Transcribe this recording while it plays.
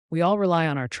We all rely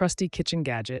on our trusty kitchen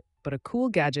gadget, but a cool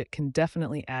gadget can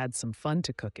definitely add some fun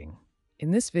to cooking.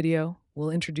 In this video, we'll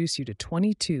introduce you to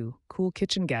 22 cool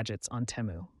kitchen gadgets on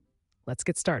Temu. Let's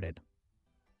get started.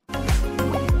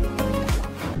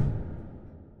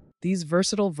 These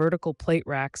versatile vertical plate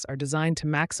racks are designed to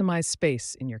maximize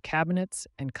space in your cabinets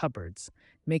and cupboards,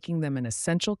 making them an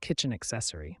essential kitchen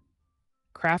accessory.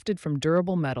 Crafted from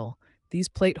durable metal, these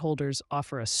plate holders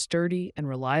offer a sturdy and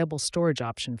reliable storage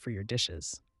option for your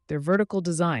dishes. Their vertical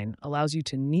design allows you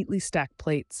to neatly stack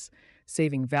plates,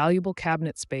 saving valuable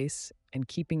cabinet space and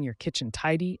keeping your kitchen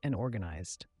tidy and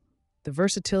organized. The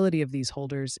versatility of these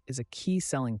holders is a key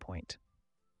selling point.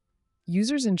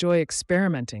 Users enjoy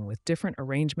experimenting with different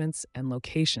arrangements and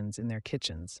locations in their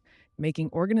kitchens, making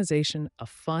organization a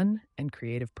fun and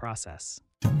creative process.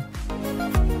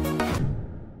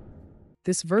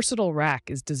 This versatile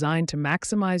rack is designed to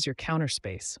maximize your counter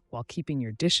space while keeping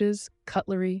your dishes,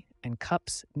 cutlery, and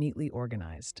cups neatly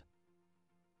organized.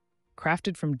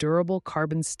 Crafted from durable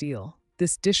carbon steel,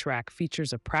 this dish rack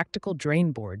features a practical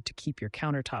drain board to keep your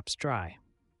countertops dry.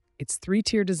 Its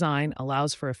three-tier design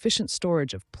allows for efficient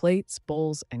storage of plates,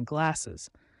 bowls, and glasses,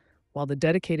 while the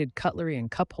dedicated cutlery and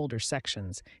cup holder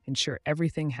sections ensure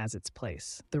everything has its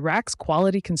place. The rack's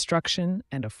quality construction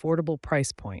and affordable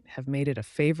price point have made it a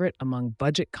favorite among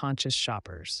budget-conscious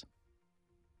shoppers.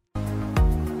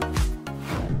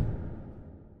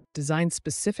 Designed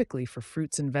specifically for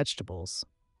fruits and vegetables,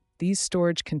 these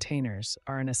storage containers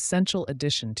are an essential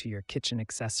addition to your kitchen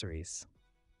accessories.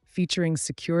 Featuring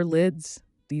secure lids,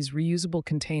 these reusable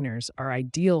containers are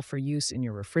ideal for use in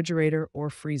your refrigerator or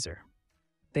freezer.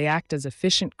 They act as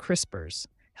efficient crispers,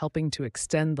 helping to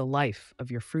extend the life of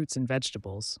your fruits and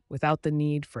vegetables without the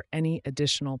need for any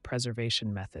additional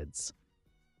preservation methods.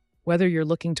 Whether you're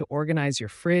looking to organize your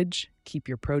fridge, keep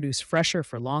your produce fresher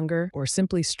for longer, or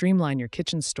simply streamline your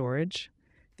kitchen storage,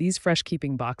 these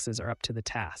fresh-keeping boxes are up to the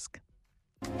task.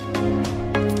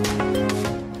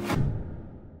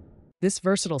 This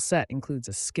versatile set includes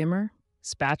a skimmer,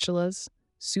 spatulas,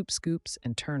 soup scoops,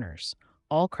 and turners,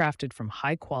 all crafted from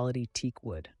high-quality teak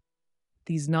wood.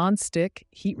 These non-stick,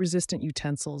 heat-resistant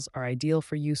utensils are ideal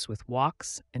for use with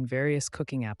woks and various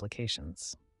cooking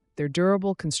applications. Their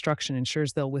durable construction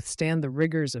ensures they'll withstand the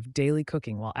rigors of daily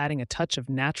cooking while adding a touch of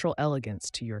natural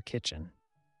elegance to your kitchen.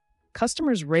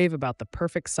 Customers rave about the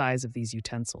perfect size of these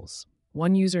utensils.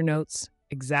 One user notes,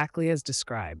 "Exactly as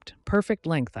described. Perfect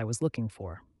length I was looking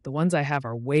for. The ones I have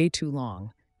are way too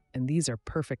long, and these are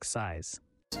perfect size."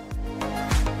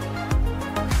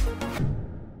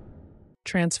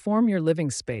 Transform your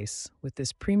living space with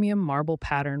this premium marble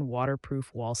pattern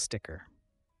waterproof wall sticker.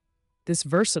 This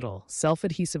versatile,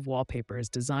 self-adhesive wallpaper is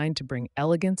designed to bring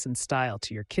elegance and style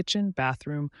to your kitchen,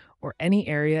 bathroom, or any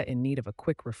area in need of a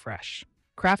quick refresh.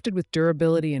 Crafted with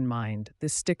durability in mind,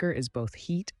 this sticker is both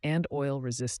heat and oil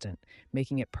resistant,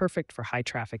 making it perfect for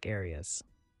high-traffic areas.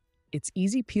 Its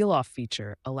easy peel-off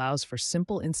feature allows for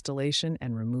simple installation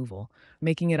and removal,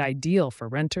 making it ideal for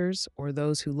renters or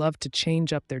those who love to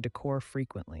change up their decor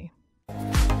frequently.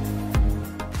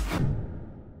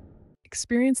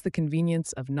 Experience the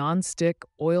convenience of non-stick,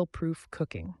 oil-proof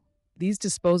cooking. These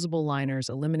disposable liners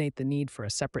eliminate the need for a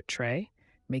separate tray,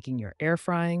 making your air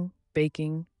frying,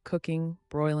 baking, cooking,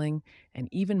 broiling, and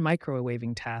even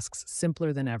microwaving tasks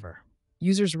simpler than ever.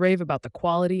 Users rave about the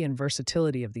quality and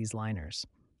versatility of these liners.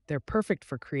 They're perfect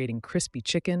for creating crispy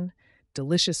chicken,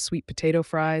 delicious sweet potato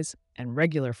fries, and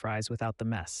regular fries without the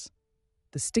mess.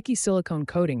 The sticky silicone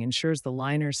coating ensures the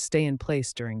liners stay in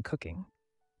place during cooking.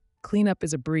 Cleanup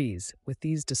is a breeze with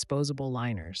these disposable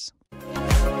liners.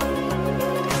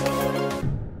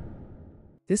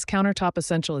 This countertop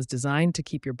essential is designed to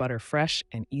keep your butter fresh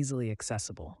and easily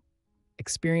accessible.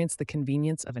 Experience the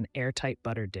convenience of an airtight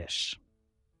butter dish.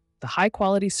 The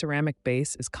high-quality ceramic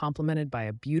base is complemented by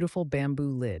a beautiful bamboo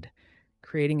lid,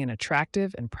 creating an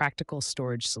attractive and practical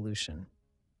storage solution.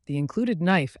 The included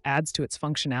knife adds to its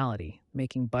functionality,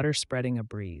 making butter spreading a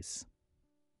breeze.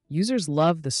 Users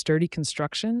love the sturdy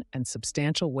construction and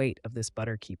substantial weight of this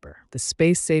butter keeper. The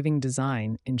space-saving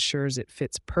design ensures it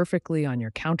fits perfectly on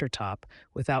your countertop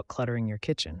without cluttering your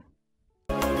kitchen.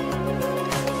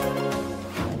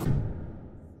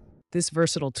 This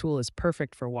versatile tool is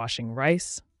perfect for washing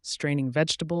rice, straining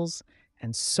vegetables,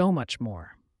 and so much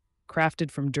more.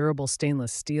 Crafted from durable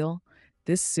stainless steel,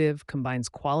 this sieve combines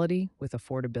quality with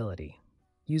affordability.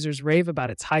 Users rave about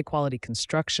its high-quality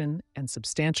construction and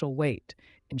substantial weight,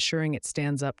 ensuring it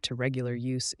stands up to regular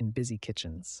use in busy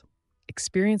kitchens.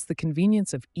 Experience the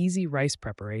convenience of easy rice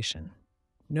preparation.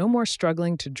 No more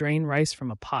struggling to drain rice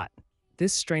from a pot.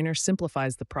 This strainer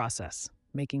simplifies the process,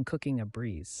 making cooking a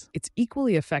breeze. It's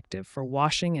equally effective for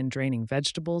washing and draining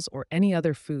vegetables or any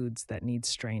other foods that need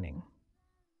straining.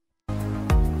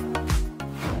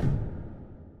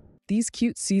 These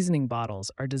cute seasoning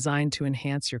bottles are designed to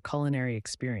enhance your culinary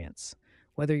experience,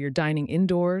 whether you're dining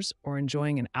indoors or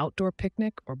enjoying an outdoor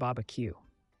picnic or barbecue.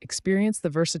 Experience the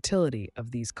versatility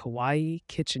of these kawaii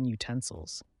kitchen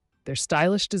utensils. Their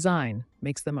stylish design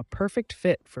makes them a perfect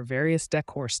fit for various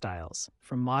decor styles,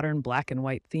 from modern black and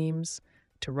white themes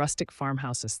to rustic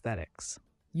farmhouse aesthetics.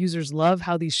 Users love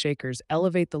how these shakers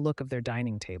elevate the look of their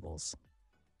dining tables.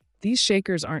 These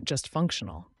shakers aren't just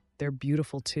functional, they're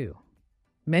beautiful too.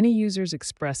 Many users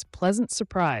express pleasant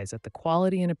surprise at the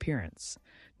quality and appearance,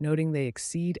 noting they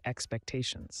exceed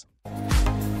expectations.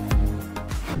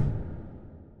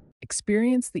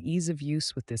 Experience the ease of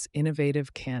use with this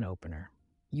innovative can opener.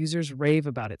 Users rave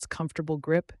about its comfortable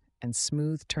grip and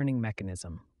smooth turning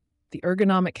mechanism. The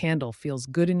ergonomic handle feels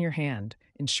good in your hand,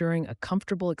 ensuring a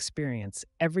comfortable experience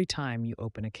every time you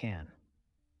open a can.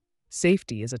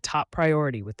 Safety is a top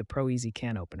priority with the Pro Easy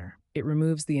can opener. It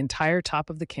removes the entire top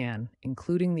of the can,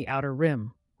 including the outer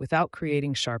rim, without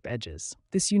creating sharp edges.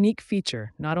 This unique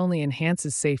feature not only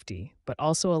enhances safety, but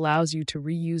also allows you to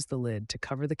reuse the lid to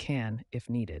cover the can if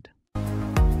needed.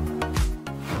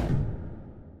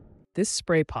 This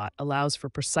spray pot allows for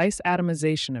precise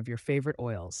atomization of your favorite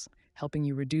oils, helping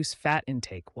you reduce fat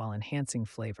intake while enhancing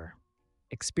flavor.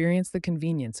 Experience the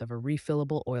convenience of a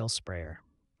refillable oil sprayer.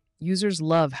 Users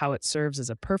love how it serves as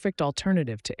a perfect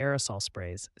alternative to aerosol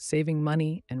sprays, saving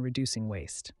money and reducing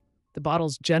waste. The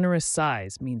bottle's generous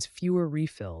size means fewer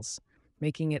refills,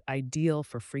 making it ideal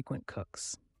for frequent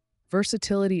cooks.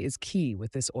 Versatility is key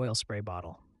with this oil spray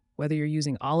bottle. Whether you're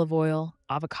using olive oil,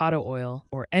 avocado oil,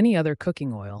 or any other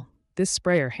cooking oil, this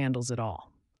sprayer handles it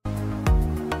all.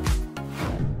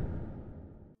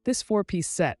 This 4-piece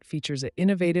set features an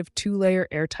innovative 2-layer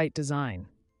airtight design,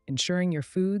 ensuring your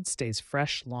food stays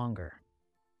fresh longer.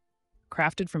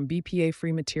 Crafted from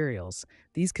BPA-free materials,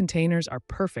 these containers are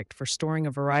perfect for storing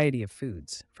a variety of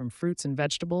foods, from fruits and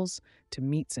vegetables to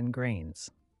meats and grains.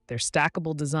 Their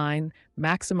stackable design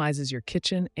maximizes your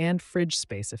kitchen and fridge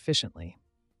space efficiently.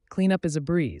 Cleanup is a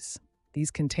breeze.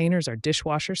 These containers are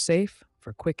dishwasher safe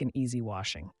for quick and easy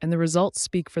washing, and the results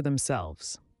speak for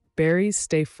themselves. Berries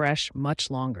stay fresh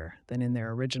much longer than in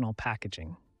their original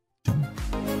packaging.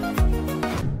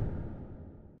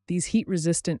 These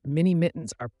heat-resistant mini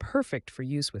mittens are perfect for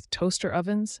use with toaster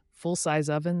ovens, full-size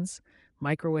ovens,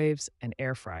 microwaves, and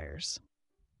air fryers.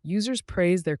 Users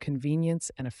praise their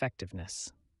convenience and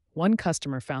effectiveness. One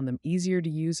customer found them easier to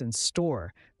use and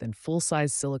store than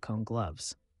full-size silicone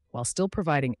gloves, while still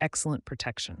providing excellent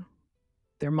protection.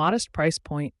 Their modest price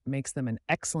point makes them an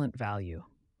excellent value.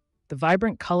 The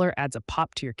vibrant color adds a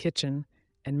pop to your kitchen,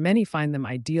 and many find them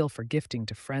ideal for gifting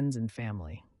to friends and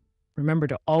family. Remember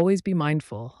to always be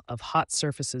mindful of hot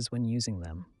surfaces when using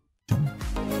them.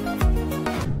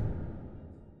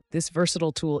 This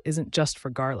versatile tool isn't just for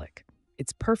garlic.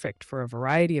 It's perfect for a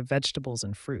variety of vegetables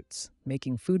and fruits,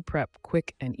 making food prep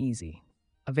quick and easy.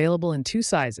 Available in 2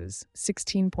 sizes,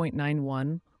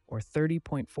 16.91 or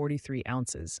 30.43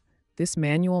 ounces, this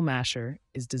manual masher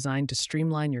is designed to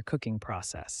streamline your cooking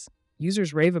process.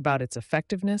 Users rave about its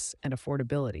effectiveness and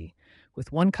affordability,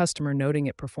 with one customer noting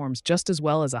it performs just as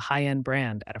well as a high-end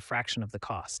brand at a fraction of the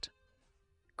cost.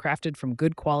 Crafted from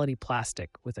good quality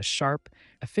plastic with a sharp,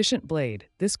 efficient blade,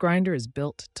 this grinder is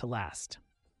built to last.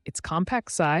 Its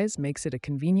compact size makes it a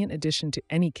convenient addition to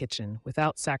any kitchen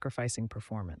without sacrificing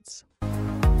performance.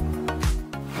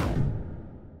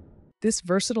 This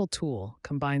versatile tool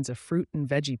combines a fruit and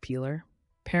veggie peeler,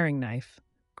 paring knife,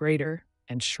 grater,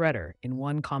 and shredder in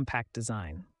one compact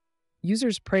design.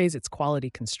 Users praise its quality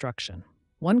construction.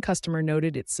 One customer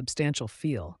noted its substantial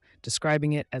feel,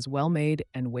 describing it as well-made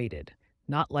and weighted,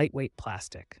 not lightweight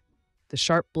plastic. The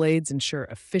sharp blades ensure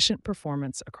efficient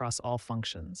performance across all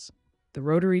functions. The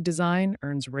rotary design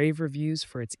earns rave reviews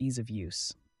for its ease of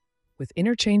use. With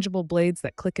interchangeable blades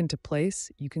that click into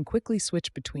place, you can quickly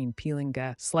switch between peeling,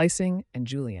 slicing, and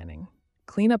julienning.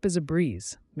 Cleanup is a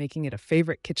breeze, making it a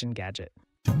favorite kitchen gadget.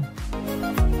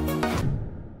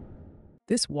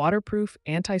 This waterproof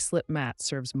anti-slip mat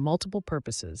serves multiple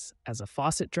purposes as a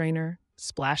faucet drainer,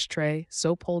 splash tray,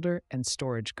 soap holder, and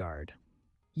storage guard.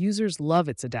 Users love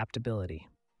its adaptability.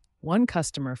 One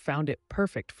customer found it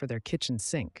perfect for their kitchen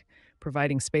sink,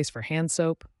 providing space for hand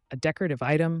soap, a decorative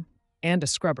item, and a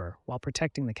scrubber while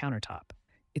protecting the countertop.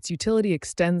 Its utility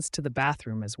extends to the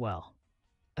bathroom as well.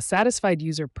 A satisfied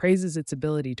user praises its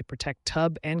ability to protect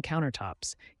tub and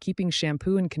countertops, keeping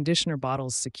shampoo and conditioner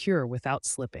bottles secure without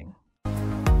slipping.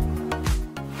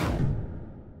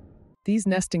 These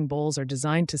nesting bowls are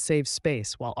designed to save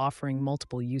space while offering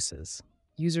multiple uses.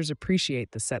 Users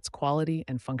appreciate the set's quality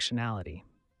and functionality.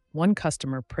 One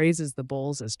customer praises the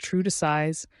bowls as true to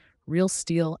size, real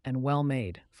steel, and well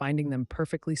made, finding them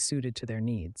perfectly suited to their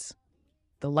needs.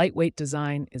 The lightweight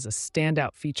design is a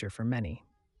standout feature for many.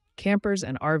 Campers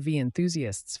and RV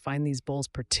enthusiasts find these bowls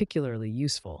particularly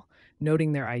useful,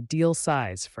 noting their ideal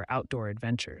size for outdoor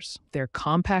adventures. Their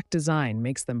compact design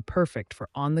makes them perfect for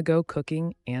on-the-go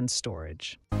cooking and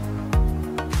storage.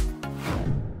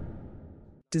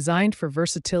 Designed for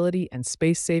versatility and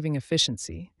space-saving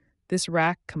efficiency, this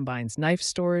rack combines knife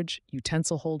storage,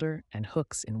 utensil holder, and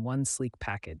hooks in one sleek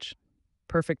package.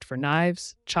 Perfect for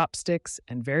knives, chopsticks,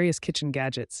 and various kitchen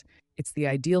gadgets, it's the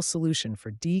ideal solution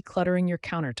for decluttering your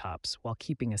countertops while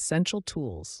keeping essential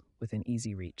tools within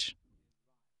easy reach.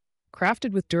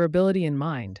 Crafted with durability in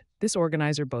mind, this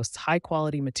organizer boasts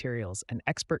high-quality materials and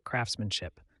expert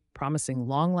craftsmanship, promising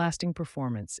long-lasting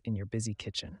performance in your busy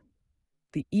kitchen.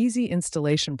 The easy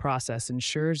installation process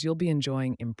ensures you'll be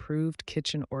enjoying improved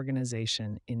kitchen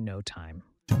organization in no time.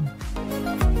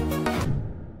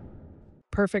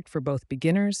 Perfect for both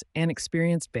beginners and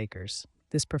experienced bakers,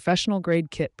 this professional-grade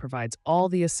kit provides all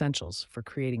the essentials for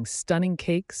creating stunning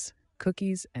cakes,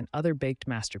 cookies, and other baked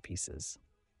masterpieces.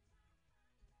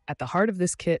 At the heart of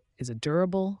this kit is a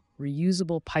durable,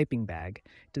 reusable piping bag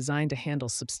designed to handle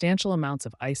substantial amounts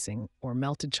of icing or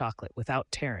melted chocolate without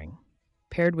tearing.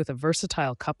 Paired with a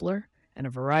versatile coupler and a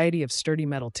variety of sturdy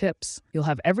metal tips, you'll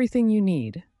have everything you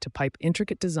need to pipe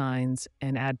intricate designs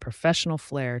and add professional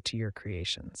flair to your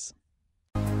creations.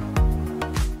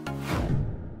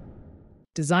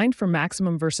 Designed for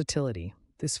maximum versatility,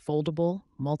 this foldable,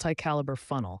 multi-caliber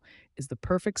funnel is the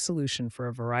perfect solution for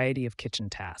a variety of kitchen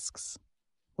tasks.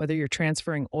 Whether you're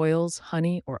transferring oils,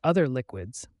 honey, or other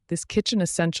liquids, this kitchen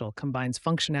essential combines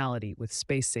functionality with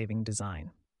space-saving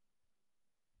design.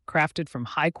 Crafted from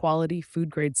high-quality,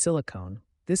 food-grade silicone,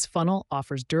 this funnel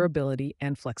offers durability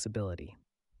and flexibility.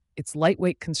 Its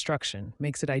lightweight construction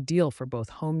makes it ideal for both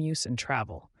home use and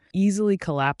travel, easily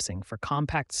collapsing for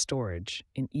compact storage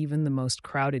in even the most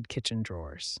crowded kitchen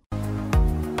drawers.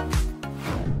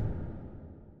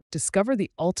 Discover the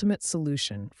ultimate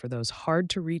solution for those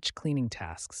hard-to-reach cleaning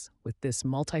tasks with this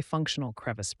multifunctional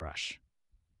crevice brush.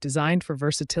 Designed for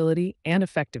versatility and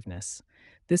effectiveness,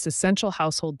 this essential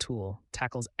household tool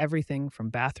tackles everything from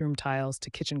bathroom tiles to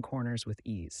kitchen corners with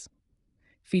ease.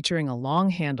 Featuring a long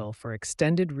handle for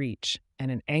extended reach and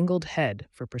an angled head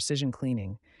for precision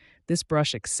cleaning, this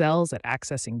brush excels at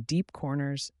accessing deep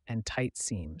corners and tight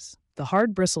seams. The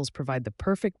hard bristles provide the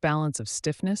perfect balance of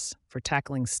stiffness for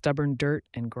tackling stubborn dirt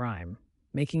and grime,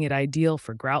 making it ideal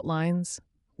for grout lines,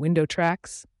 window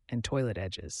tracks, and toilet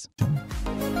edges.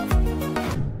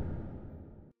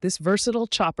 This versatile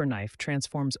chopper knife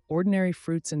transforms ordinary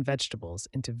fruits and vegetables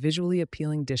into visually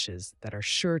appealing dishes that are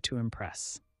sure to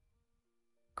impress.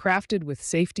 Crafted with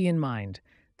safety in mind,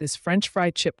 this French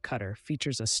fry chip cutter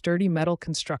features a sturdy metal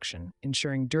construction,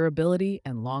 ensuring durability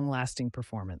and long-lasting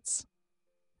performance.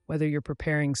 Whether you're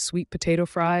preparing sweet potato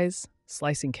fries,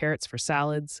 slicing carrots for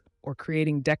salads, or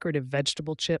creating decorative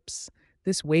vegetable chips,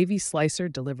 this wavy slicer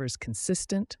delivers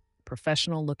consistent,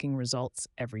 professional-looking results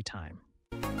every time.